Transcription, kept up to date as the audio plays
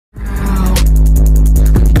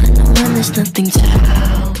there's nothing to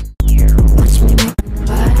help. Watch me make one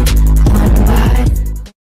by one.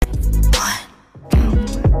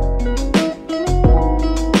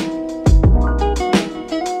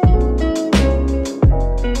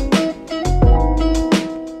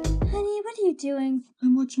 Honey, what are you doing?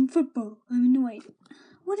 I'm watching football. I'm annoyed.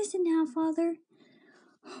 What is it now, Father?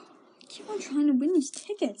 I keep on trying to win these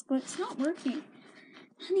tickets, but it's not working.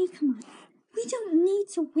 Honey, come on. We don't need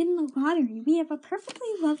to win the lottery. We have a perfectly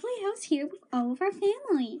lovely house here with all of our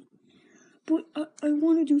family. But I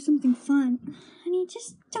want to do something fun. Honey,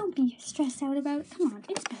 just don't be stressed out about it. Come on,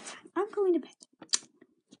 it's bedtime. I'm going to bed.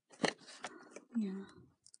 Yeah,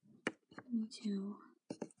 me too.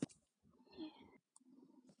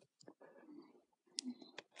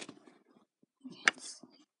 I can't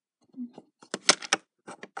sleep.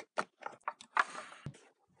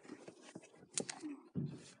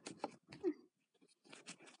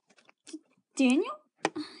 Daniel?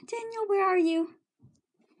 Daniel, where are you?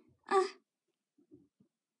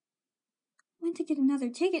 Went to get another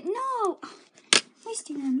ticket. No!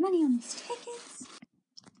 Wasting our money on these tickets.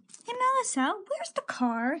 Hey, Melissa, where's the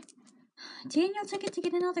car? Daniel took it to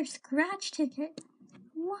get another scratch ticket.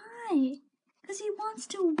 Why? Because he wants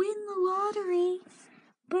to win the lottery.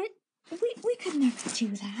 But we could never do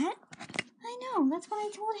that. I know, that's what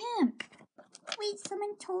I told him. Wait,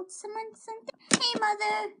 someone told someone something? Hey,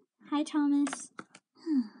 Mother. Hi, Thomas.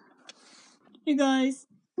 Hey, guys.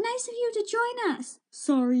 Nice of you to join us.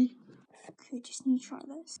 Sorry. Okay, just need to try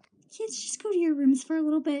this. Kids, just go to your rooms for a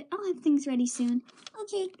little bit. I'll have things ready soon.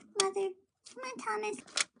 Okay, Mother. Come on, Thomas.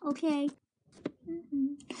 Okay.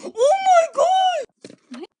 Oh my God!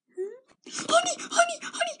 What? Honey,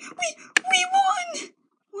 we won!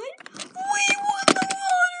 What? We won the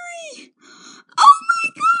lottery! Oh my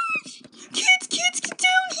gosh! Kids, get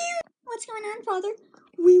down here! What's going on, Father?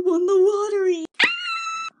 We won the lottery!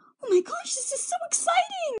 Oh my gosh, this is so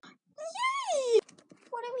exciting! Yay!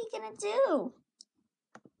 What are we gonna do?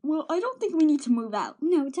 Well, I don't think we need to move out.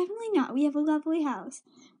 No, definitely not. We have a lovely house.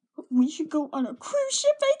 We should go on a cruise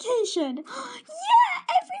ship vacation. Yeah,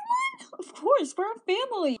 everyone! Of course, for our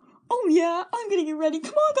family. Oh yeah, I'm gonna get ready.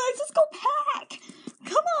 Come on, guys, let's go pack.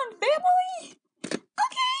 Come on, family.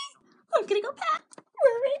 Okay, I'm gonna go pack.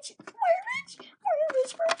 We're rich.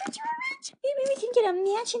 Maybe we can get a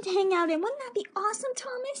mansion to hang out in. Wouldn't that be awesome,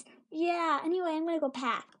 Thomas? Yeah, anyway, I'm gonna go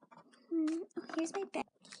pack. Here's my bag.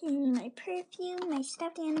 Here's my perfume, my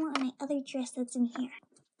stuffed animal, and my other dress that's in here.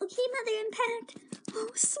 Okay, Mother, I'm packed. Oh,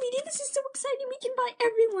 sweetie, this is so exciting. We can buy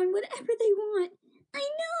everyone whatever they want. I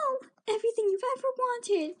know. Everything you've ever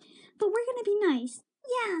wanted. But we're gonna be nice.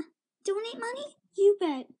 Yeah. Donate money? You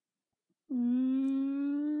bet.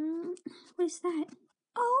 What is that?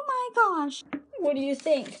 Oh my gosh. What do you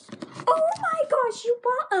think? Oh my gosh, you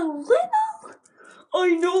bought a limo?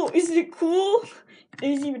 I know, isn't it cool?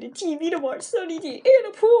 There's even a TV to watch Sunny Day and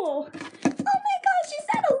a pool. Oh my gosh, is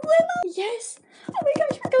that a limo? Yes. Oh my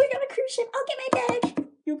gosh, we're going on a cruise ship. I'll get my bag.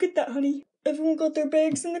 You get that, honey. Everyone got their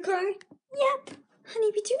bags in the car? Yep.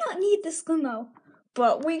 Honey, we do not need this limo.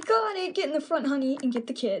 But we got it. Get in the front, honey, and get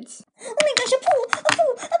the kids. Oh my gosh, a pool.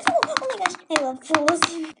 Oh my gosh, I love pools.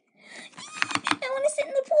 I want to sit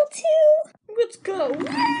in the pool too. Let's go.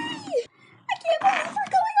 Yay! I can't believe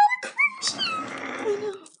we're going on a cruise ship.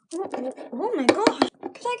 I know. Oh my gosh.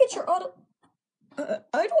 Could I get your auto?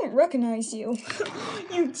 I don't recognize you.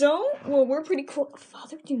 You don't? Well, we're pretty cool.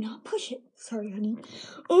 Father, do not push it. Sorry, honey.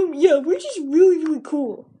 Oh, yeah, we're just really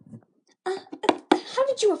cool. How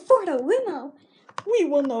did you afford a limo? We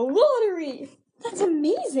won the lottery. That's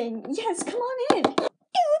amazing. Yes, come on in. It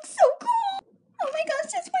looks so cool. Oh my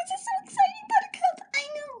gosh, this place is so exciting, Buttercup. I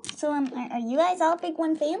know. So, are you guys all big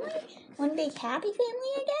one family? One big happy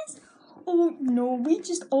family, I guess? Oh, no, we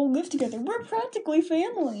just all live together. We're practically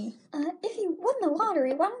family. If you won the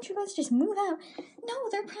lottery, why don't you guys just move out? No,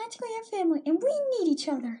 they're practically our family, and we need each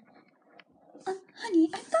other.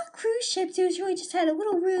 Honey, I thought cruise ships usually just had a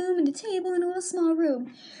little room and a table and a little small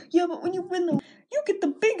room. Yeah, but when you win the... You get the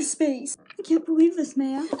big space. I can't believe this,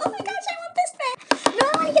 Maya. Oh my gosh, I want this bag. No,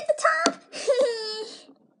 I want to get the top.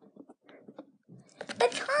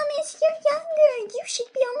 But Thomas, you're younger. You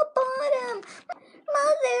should be on the bottom.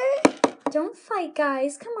 Mother. Don't fight,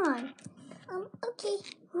 guys. Come on. Okay.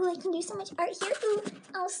 Ooh, I can do so much art here. Ooh,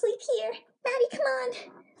 I'll sleep here. Maddie, come on.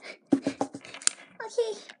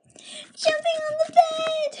 Okay. Jumping on the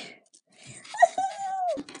bed.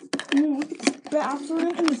 Woohoo! Ooh, look at this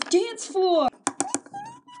bathroom and this dance floor.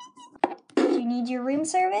 Do you need your room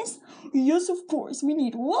service? Yes, of course. We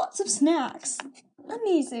need lots of snacks.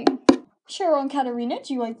 Amazing. Cheryl and Katerina,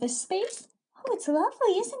 do you like this space? Oh, it's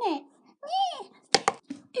lovely, isn't it? Yeah.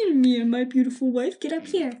 And me and my beautiful wife get up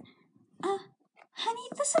here.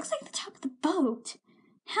 this looks like the top of the boat.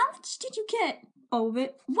 How much did you get? All of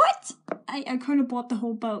it. What? I kind of bought the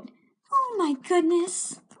whole boat. Oh my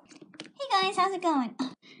goodness. Hey guys, how's it going?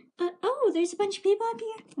 Oh, there's a bunch of people up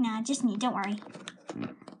here? Nah, just me, don't worry.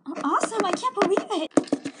 Oh, awesome, I can't believe it.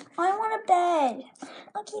 I want a bed.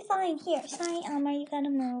 Okay, fine, here. Sorry, Elmer, you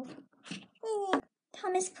gotta move.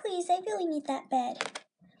 Thomas, please, I really need that bed.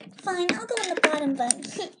 Fine, I'll go on the bottom bunk.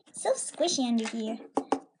 So squishy under here.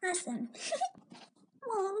 Awesome.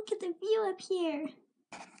 Oh, look at the view up here.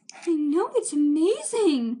 I know, it's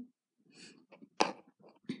amazing.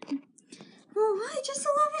 Oh, I just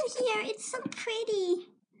love it here. It's so pretty.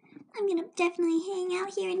 I'm gonna definitely hang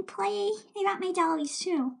out here and play. I got my dollies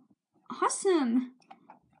too. Awesome.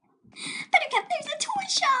 Buttercup, there's a toy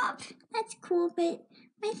shop. That's cool, but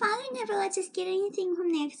my father never lets us get anything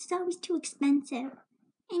from there because it's always too expensive.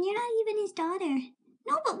 And you're not even his daughter.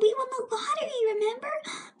 No, but we won the lottery, remember?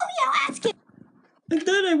 Oh yeah, I'll ask him. And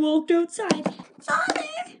then I walked outside. Father!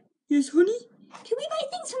 Yes, honey? Can we buy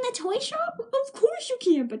things from the toy shop? Of course you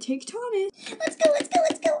can, but take Thomas. Let's go, let's go,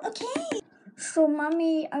 let's go. Okay. So,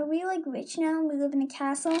 Mommy, are we like rich now and we live in a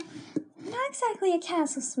castle? Not exactly a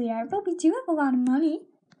castle, sweetheart, but we do have a lot of money.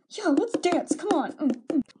 Yeah, let's dance. Come on.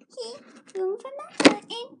 Room for Mama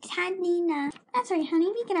and Tadina. That's right,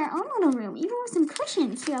 honey. We get our own little room, even with some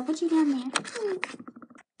cushions. Here, I'll put you down there.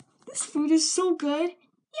 This food is so good.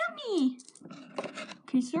 Yummy.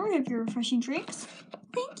 Okay, sir, have your refreshing drinks.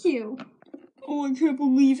 Thank you. Oh, I can't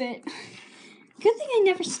believe it. Good thing I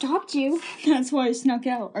never stopped you. That's why I snuck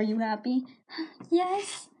out. Are you happy?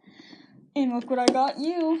 Yes. And look what I got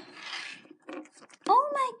you. Oh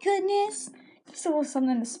my goodness. Just a little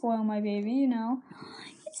something to spoil my baby, you know.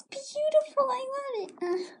 It's beautiful. I love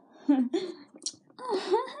it.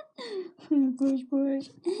 Push, push.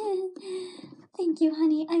 Thank you,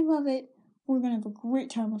 honey. I love it. We're going to have a great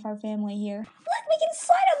time with our family here. Look, we can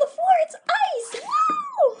slide on the floor. It's ice.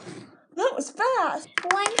 Woo! That was fast.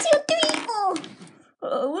 1, 2, 3. Oh.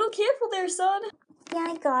 A little careful there, son. Yeah,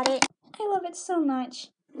 I got it. I love it so much.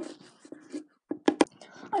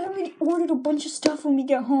 I already ordered a bunch of stuff when we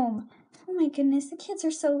get home. Oh my goodness, the kids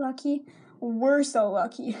are so lucky. We're so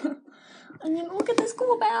lucky. I mean, look at this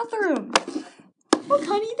cool bathroom. Look,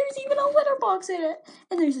 honey, there's even a litter box in it.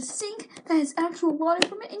 And there's a sink that has actual water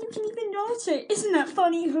from it, and you can even dodge it. Isn't that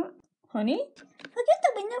funny, huh? Honey? Look at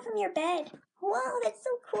the window from your bed. Wow, that's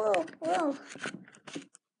so cool. Whoa.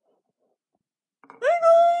 Hey,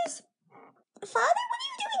 guys! Father, what are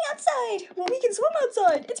you doing outside? Well, we can swim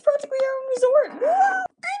outside. It's practically our own resort. Whoa!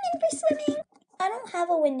 I'm in for swimming. I don't have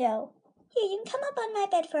a window. Here, you can come up on my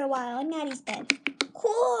bed for a while, on Maddie's bed.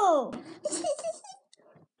 Cool.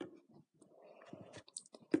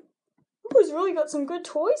 Who's really got some good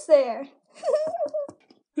toys there?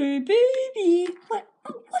 Hey, baby.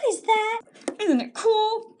 What is that? Isn't it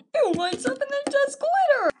cool? It lights up and then just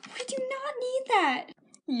glitter. We do not need that.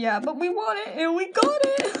 Yeah, but we want it and we got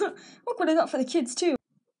it. Look what I got for the kids, too.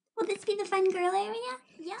 Will this be the fun girl area?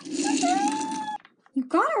 Yeah. You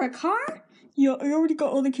got her a car? Yeah, I already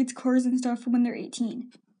got all the kids' cars and stuff for when they're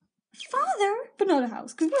 18. Father? But not a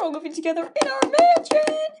house, because we're all living together in our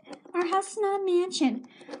mansion. Our house is not a mansion,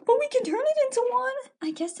 but we can turn it into one.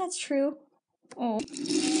 I guess that's true. Oh,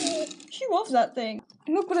 she loves that thing.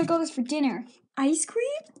 And look what I got us for dinner. Ice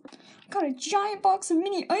cream? I got a giant box of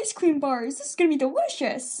mini ice cream bars. This is going to be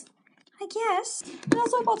delicious. I guess. And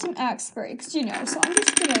also I bought some Axe breaks, you know, so I'm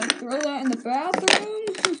just going to throw that in the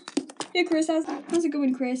bathroom. Hey, Chris, how's it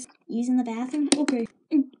going, Chris? Using the bathroom? Okay.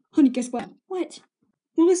 And, honey, guess what? What?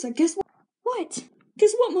 Melissa, guess what? What?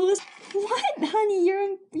 Guess what, Melissa? What, honey?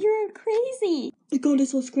 You're crazy. I got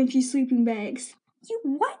us all scrunchy sleeping bags. You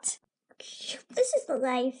what? This is the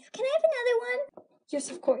life. Can I have another one?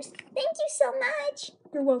 Yes, of course. Thank you so much.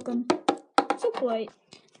 You're welcome. So polite.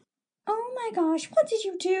 Oh my gosh, what did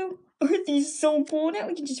you do? Aren't these so cool? Now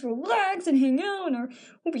we can just relax and hang out and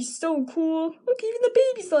we'll be so cool. Look, even the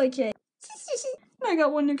babies like it. I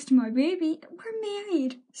got one next to my baby. We're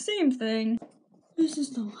married. Same thing. This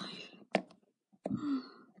is the life.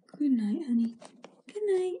 Good night, honey. Good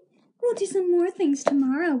night. We'll do some more things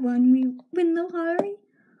tomorrow when we win the lottery.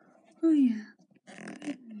 Oh, yeah.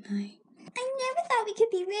 Good night. I never thought we could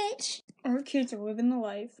be rich. Our kids are living the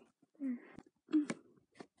life.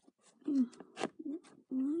 What?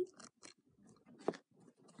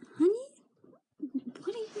 Honey?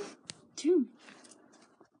 What are you doing?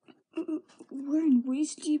 We're in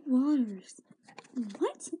waist deep waters.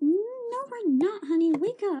 What? No, we're not, honey.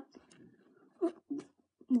 Wake up.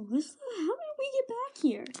 Melissa, how did we get back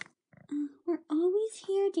here? We're always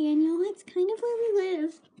here, Daniel. It's kind of where we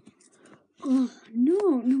live. Oh,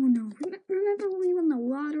 no. Remember when we won the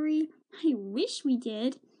lottery? I wish wish we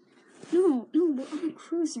did. No, we're on a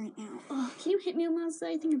cruise right now. Oh, can you hit me on my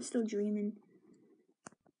side? I think I'm still dreaming.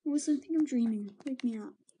 Melissa, I think I'm dreaming. Wake me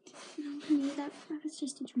up. No, honey, that was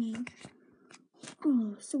just a dream.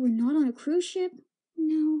 Oh, so we're not on a cruise ship?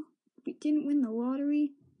 No. We didn't win the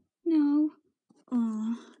lottery? No.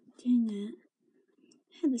 Oh, dang it.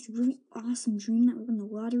 I had this really awesome dream that we won the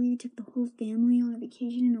lottery. We took the whole family on a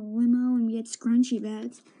vacation in a limo and we had scrunchy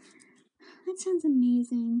beds. That sounds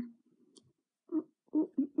amazing.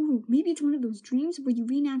 Oh, maybe it's one of those dreams where you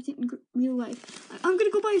reenact it in real life. I'm gonna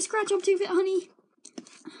go buy a scratch-off ticket, honey.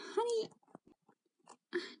 Honey.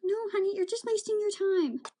 No, honey, you're just wasting your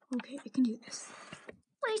time. Okay, I can do this.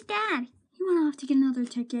 Where's Dad? He went off to get another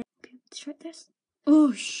ticket. Okay, let's try this.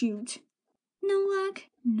 Oh, shoot. No luck?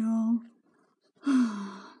 No.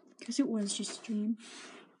 Guess it was just a dream.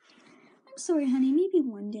 I'm sorry, honey, maybe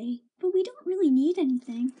one day. But we don't really need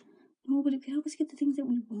anything. No, but it could help us get the things that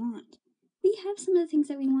we want. We have some of the things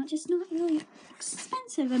that we want, just not really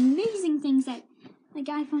expensive, amazing things that, like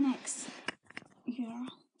iPhone X. Yeah.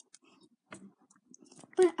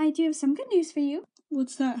 But I do have some good news for you.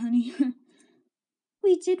 What's that, honey?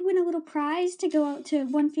 We did win a little prize to go out to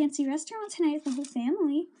one fancy restaurant tonight with the whole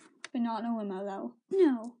family. But not in a limo, though.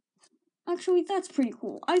 No. Actually, that's pretty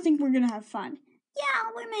cool. I think we're gonna have fun. Yeah,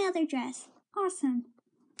 I'll wear my other dress. Awesome.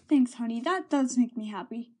 Thanks, honey. That does make me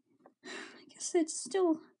happy. I guess it's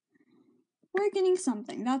still... We're getting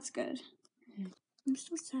something. That's good. I'm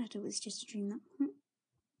so sad it was just a dream.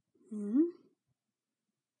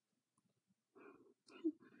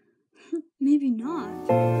 Maybe not.